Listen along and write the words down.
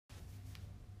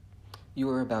You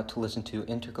are about to listen to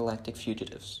Intergalactic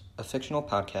Fugitives, a fictional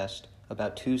podcast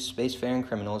about two spacefaring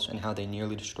criminals and how they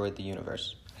nearly destroyed the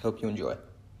universe. I hope you enjoy.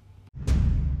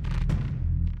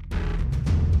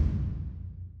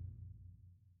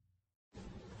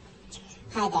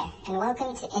 Hi there, and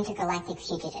welcome to Intergalactic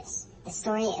Fugitives, the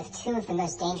story of two of the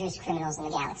most dangerous criminals in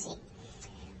the galaxy.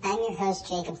 I'm your host,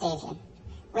 Jacob Dacian.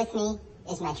 With me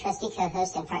is my trusty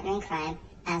co-host and partner in crime,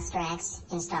 Alstarax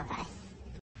Instaupai.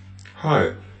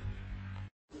 Hi.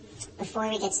 Before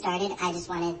we get started, I just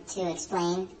wanted to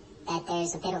explain that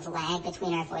there's a bit of lag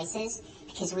between our voices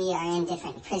because we are in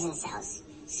different prison cells,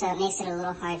 so it makes it a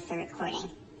little hard for recording.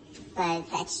 But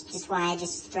that's just why I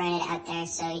just thrown it out there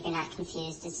so you're not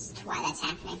confused as to why that's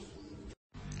happening.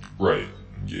 Right,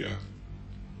 yeah.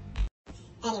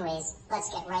 Anyways,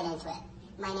 let's get right into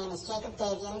it. My name is Jacob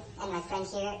Dacian, and my friend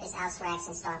here is Alstarax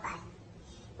Instaupai.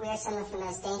 We are some of the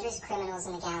most dangerous criminals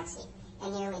in the galaxy,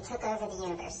 and nearly took over the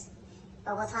universe.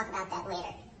 But we'll talk about that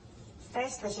later.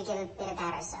 First, we should give a bit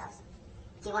about ourselves.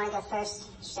 Do you want to go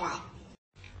first? Should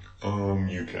I?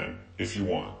 You can, if you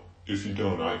want. If you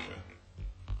don't, I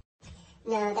can.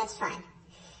 No, that's fine.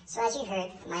 So as you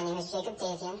heard, my name is Jacob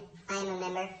Dacian. I am a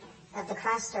member of the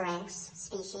Alstarax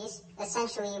species,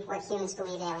 essentially what humans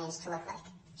believe aliens to look like.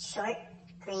 Short,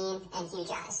 green, and huge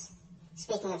eyes.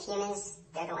 Speaking of humans,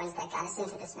 they're the ones that got us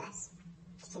into this mess.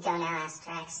 You can go now,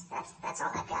 Alstarax. That's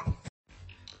all I've got.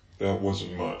 That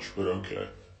wasn't much, but okay.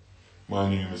 My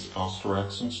name is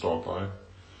Alstarax Instaupai.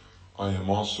 I am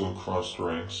also a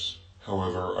Alstarax.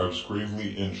 However, I was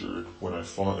gravely injured when I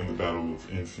fought in the Battle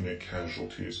of Infinite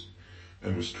Casualties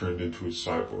and was turned into a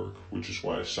cyborg, which is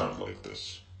why I sound like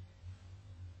this.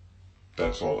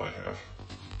 That's all I have.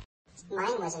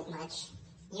 Mine wasn't much.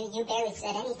 You barely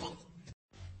said anything.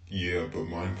 Yeah, but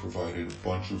mine provided a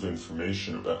bunch of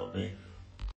information about me.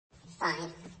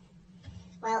 Fine.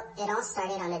 Well, it all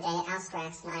started on the day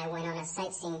Alstarax and I went on a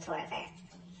sightseeing tour of Earth.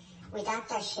 We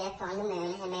docked our ship on the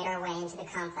moon and made our way into the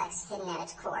complex hidden at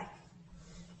its core.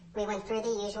 We went through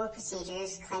the usual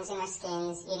procedures, cleansing our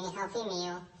skins, eating a healthy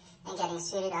meal, and getting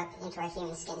suited up into our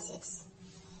human skin suits.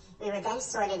 We were then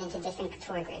sorted into different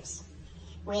tour groups.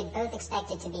 We had both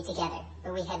expected to be together,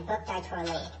 but we had booked our tour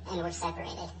late and were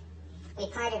separated. We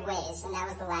parted ways, and that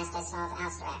was the last I saw of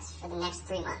Alstarax for the next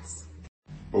 3 months.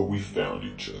 But we found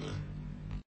each other.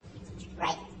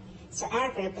 Right. So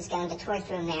our group was going to tour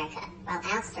through America, while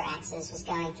Alstarax's was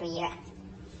going through Europe.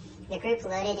 The group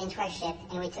loaded into our ship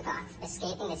and we took off,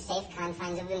 escaping the safe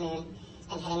confines of the moon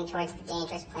and heading towards the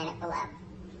dangerous planet below.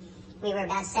 We were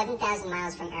about 7,000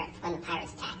 miles from Earth when the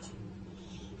pirates attacked.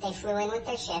 They flew in with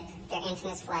their ship, their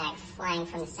infamous flag flying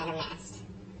from the center mast.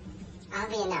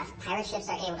 Oddly enough, pirate ships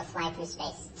are able to fly through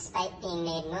space, despite being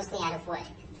made mostly out of wood.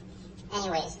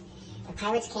 Anyways, the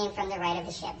pirates came from the right of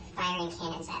the ship, firing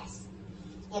cannons at us.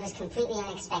 It was completely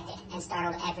unexpected and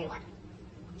startled everyone.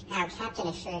 Our captain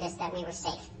assured us that we were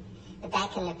safe, but that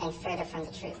couldn't have been further from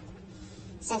the truth.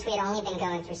 Since we had only been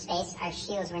going through space, our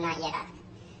shields were not yet up,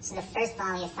 so the first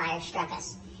volley of fire struck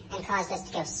us and caused us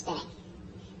to go spinning.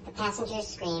 The passengers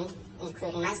screamed,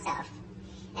 including myself,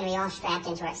 and we all strapped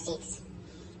into our seats.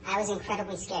 I was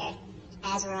incredibly scared,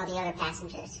 as were all the other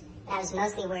passengers, but I was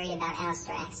mostly worried about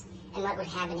Alstarax and what would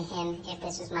happen to him if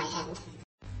this was my end.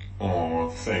 Aw,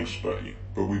 thanks, buddy.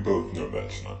 But we both know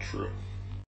that's not true.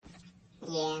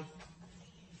 Yeah.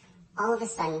 All of a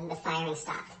sudden, the firing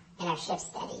stopped, and our ship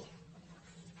steadied.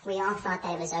 We all thought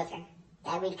that it was over,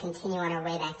 that we'd continue on our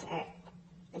way back to Earth.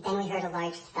 But then we heard a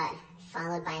large thud,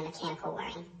 followed by a mechanical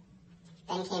whirring.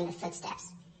 Then came the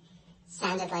footsteps.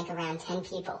 Sounded like around 10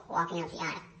 people walking up the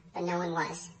aisle, but no one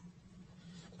was.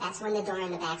 That's when the door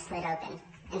in the back slid open,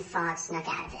 and fog snuck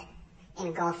out of it,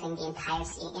 engulfing the entire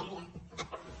seating area.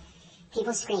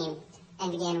 People screamed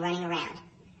and began running around,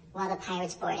 while the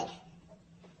pirates boarded.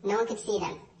 No one could see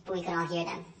them, but we could all hear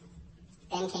them.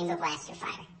 Then came the blaster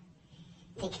fire.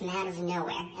 They came out of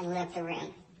nowhere and lit up the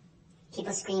room.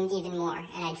 People screamed even more,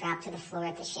 and I dropped to the floor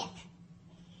of the ship.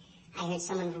 I heard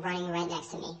someone running right next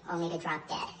to me, only to drop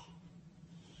dead.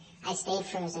 I stayed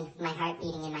frozen, my heart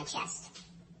beating in my chest.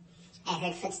 I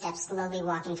heard footsteps slowly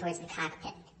walking towards the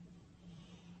cockpit.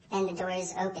 Then the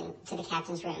doors opened to the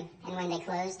captain's room, and when they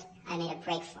closed, I made a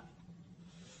break for it.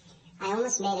 I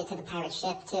almost made it to the pirate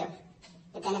ship, too,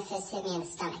 but then a fist hit me in the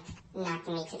stomach,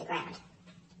 knocking me to the ground.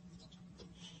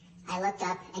 I looked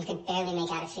up and could barely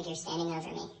make out a figure standing over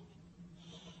me.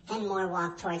 Then more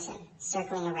walked towards him,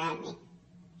 circling around me.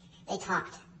 They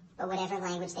talked, but whatever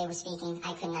language they were speaking,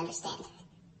 I couldn't understand.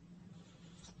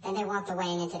 Then they walked away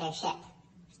and into their ship,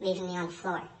 leaving me on the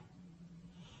floor.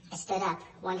 I stood up,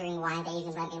 wondering why they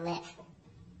even let me live.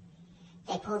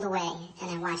 They pulled away, and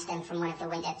I watched them from one of the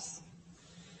windows.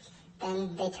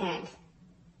 Then they turned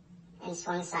and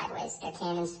swung sideways, their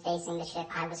cannons facing the ship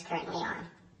I was currently on.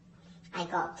 I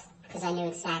gulped, because I knew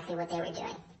exactly what they were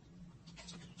doing.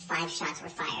 5 shots were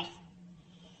fired.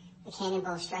 The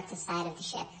cannonball struck the side of the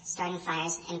ship, starting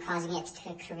fires and causing it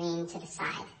to careen to the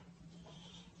side.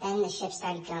 Then the ship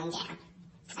started going down.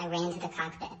 I ran to the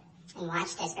cockpit and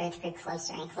watched as Earth grew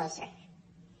closer and closer.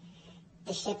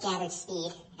 The ship gathered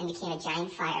speed and became a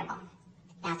giant fireball,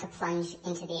 about to plunge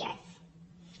into the Earth.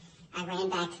 I ran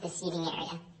back to the seating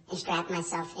area and strapped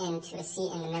myself into a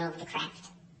seat in the middle of the craft.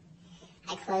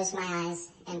 I closed my eyes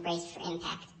and braced for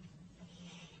impact.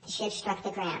 The ship struck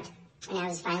the ground, and I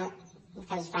was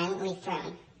violently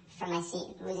thrown from my seat,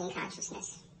 losing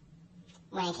consciousness.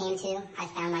 When I came to, I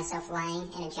found myself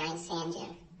lying in a giant sand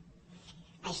dune.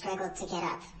 I struggled to get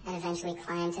up and eventually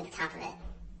climbed to the top of it.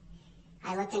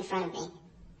 I looked in front of me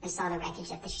and saw the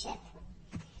wreckage of the ship.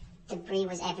 Debris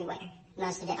was everywhere,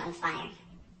 most of it on fire.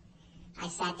 I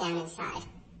sat down inside.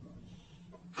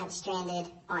 I was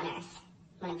stranded on Earth,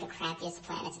 one of the crappiest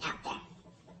planets out there.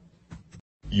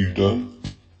 You done?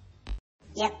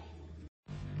 Yep.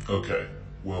 Okay,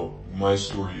 well, my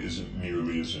story isn't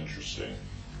nearly as interesting.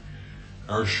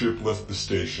 Our ship left the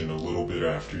station a little bit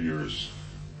after yours.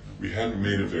 We hadn't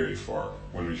made it very far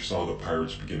when we saw the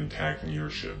pirates begin attacking your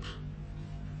ship.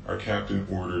 Our captain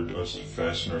ordered us to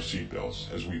fasten our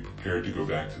seatbelts as we prepared to go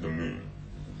back to the moon.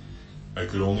 I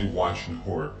could only watch in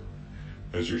horror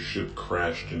as your ship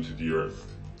crashed into the Earth.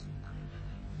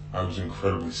 I was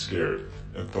incredibly scared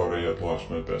and thought I had lost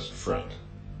my best friend,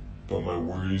 but my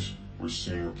worries were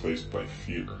soon replaced by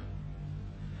fear.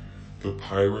 The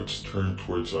pirates turned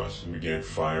towards us and began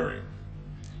firing.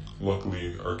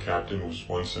 Luckily, our captain was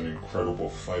once an incredible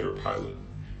fighter pilot,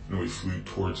 and we flew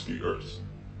towards the Earth.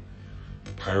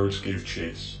 The pirates gave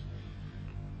chase.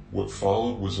 What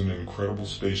followed was an incredible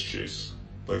space chase,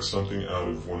 like something out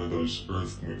of one of those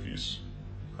Earth movies.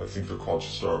 I think they're called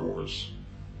Star Wars.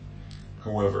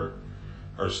 However,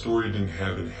 our story didn't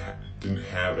have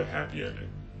a happy ending.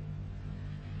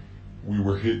 We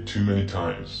were hit too many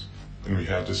times, and we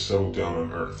had to settle down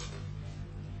on Earth.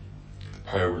 The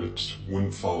pirates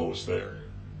wouldn't follow us there.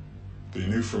 They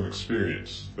knew from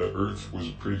experience that Earth was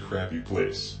a pretty crappy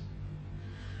place.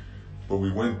 But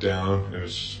we went down in a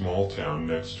small town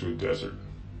next to a desert.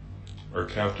 Our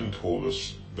captain told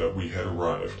us that we had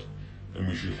arrived, and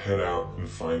we should head out and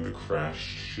find the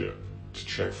crashed ship to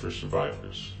check for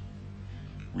survivors.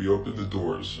 We opened the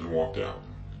doors and walked out.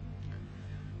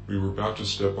 We were about to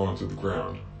step onto the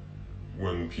ground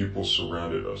when people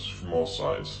surrounded us from all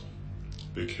sides.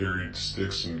 They carried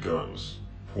sticks and guns,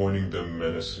 pointing them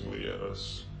menacingly at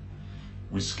us.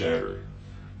 We scattered,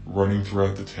 running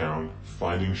throughout the town,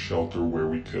 finding shelter where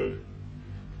we could.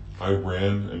 I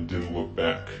ran and didn't look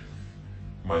back.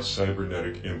 My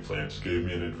cybernetic implants gave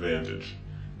me an advantage,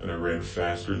 and I ran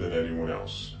faster than anyone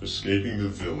else, escaping the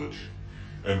village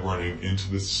and running into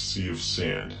the sea of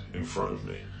sand in front of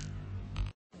me.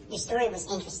 Your story was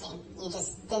interesting. You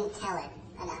just didn't tell it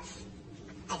enough.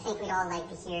 I think we'd all like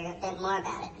to hear a bit more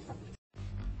about it.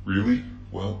 Really?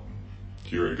 Well,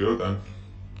 here I go then.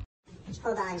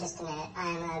 Hold on just a minute.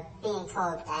 I'm being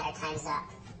told that our time's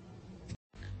up.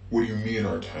 What do you mean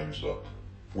our time's up?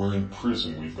 We're in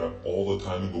prison. We've got all the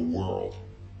time in the world.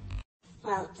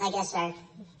 Well, I guess our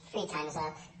free time is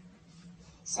up.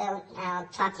 So, I'll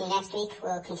talk to you next week.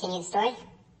 We'll continue the story.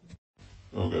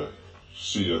 Okay.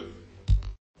 See ya.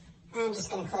 I'm just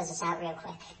going to close this out real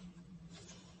quick.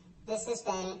 This has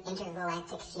been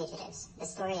Intergalactic Fugitives, the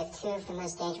story of 2 of the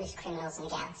most dangerous criminals in the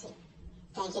galaxy.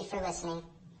 Thank you for listening,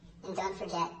 and don't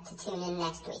forget to tune in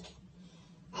next week.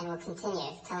 And we'll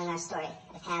continue telling our story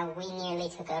of how we nearly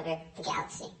took over the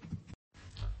galaxy.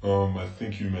 I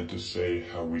think you meant to say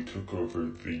how we took over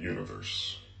the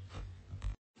universe.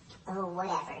 Oh,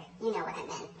 whatever. You know what I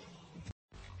meant.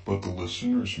 But the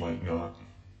listeners might not.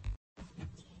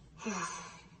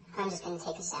 I'm just going to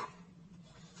take us out.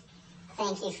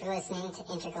 Thank you for listening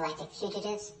to Intergalactic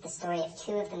Fugitives, the story of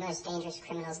 2 of the most dangerous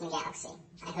criminals in the galaxy.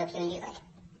 I hope you enjoyed.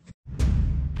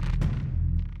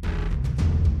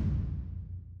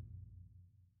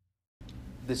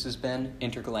 This has been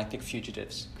Intergalactic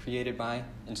Fugitives, created by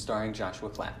and starring Joshua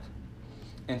Clapp.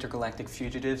 Intergalactic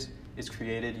Fugitives is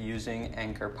created using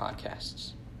Anchor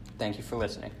Podcasts. Thank you for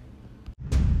listening.